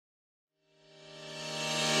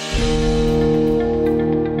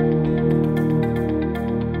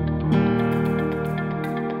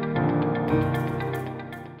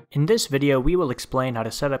In this video, we will explain how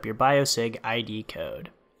to set up your Biosig ID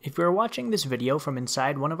code. If you are watching this video from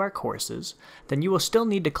inside one of our courses, then you will still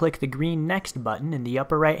need to click the green Next button in the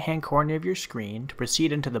upper right hand corner of your screen to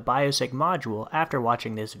proceed into the Biosig module after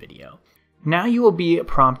watching this video. Now you will be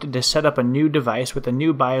prompted to set up a new device with a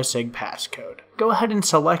new Biosig passcode. Go ahead and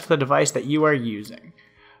select the device that you are using.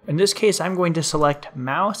 In this case, I'm going to select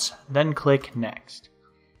Mouse, then click Next.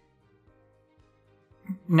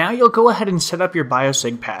 Now you'll go ahead and set up your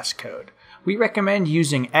Biosig passcode. We recommend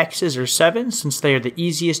using X's or 7s since they are the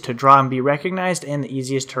easiest to draw and be recognized and the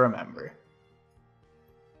easiest to remember.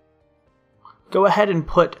 Go ahead and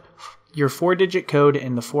put your 4-digit code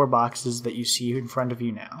in the 4 boxes that you see in front of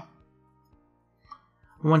you now.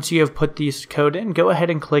 Once you have put this code in, go ahead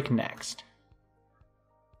and click Next.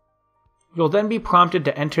 You'll then be prompted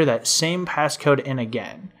to enter that same passcode in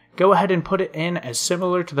again. Go ahead and put it in as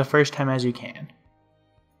similar to the first time as you can.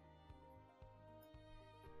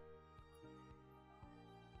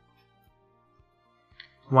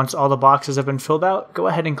 Once all the boxes have been filled out, go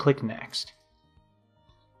ahead and click Next.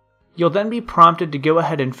 You'll then be prompted to go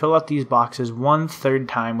ahead and fill out these boxes 1/3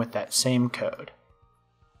 time with that same code.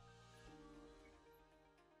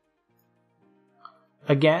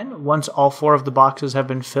 Again, once all 4 of the boxes have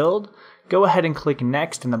been filled, go ahead and click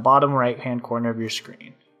Next in the bottom right hand corner of your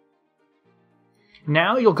screen.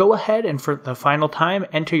 Now you'll go ahead and for the final time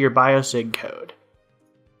enter your Biosig code.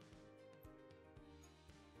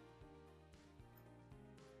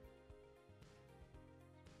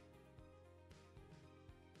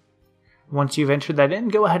 Once you've entered that in,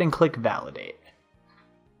 go ahead and click Validate.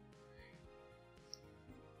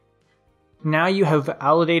 Now you have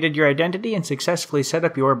validated your identity and successfully set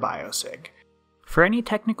up your Biosig. For any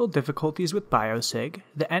technical difficulties with Biosig,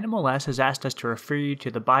 the NMLS has asked us to refer you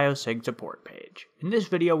to the Biosig support page. In this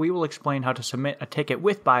video, we will explain how to submit a ticket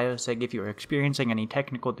with Biosig if you are experiencing any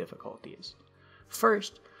technical difficulties.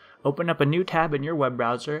 First, open up a new tab in your web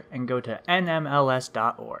browser and go to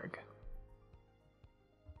nmls.org.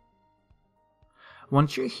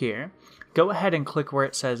 Once you're here, go ahead and click where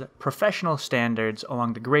it says Professional Standards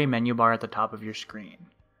along the gray menu bar at the top of your screen.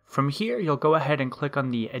 From here, you'll go ahead and click on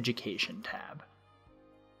the Education tab.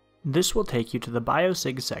 This will take you to the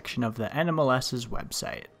Biosig section of the NMLS's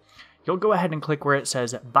website. You'll go ahead and click where it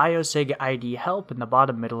says Biosig ID Help in the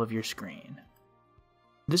bottom middle of your screen.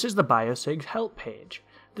 This is the Biosig Help page.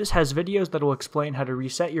 This has videos that will explain how to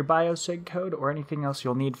reset your Biosig code or anything else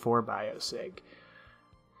you'll need for Biosig.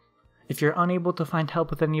 If you're unable to find help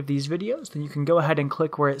with any of these videos, then you can go ahead and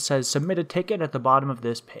click where it says Submit a Ticket at the bottom of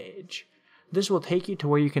this page. This will take you to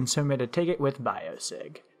where you can submit a ticket with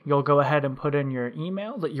Biosig. You'll go ahead and put in your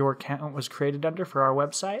email that your account was created under for our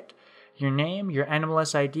website, your name, your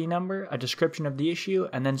NMLS ID number, a description of the issue,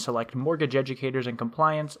 and then select Mortgageeducators and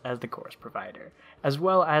Compliance as the course provider, as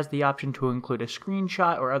well as the option to include a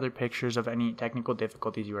screenshot or other pictures of any technical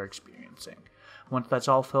difficulties you are experiencing. Once that's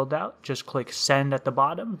all filled out, just click Send at the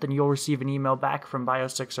bottom, then you'll receive an email back from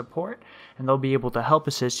Biosig support, and they'll be able to help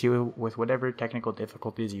assist you with whatever technical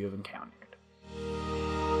difficulties you have encountered.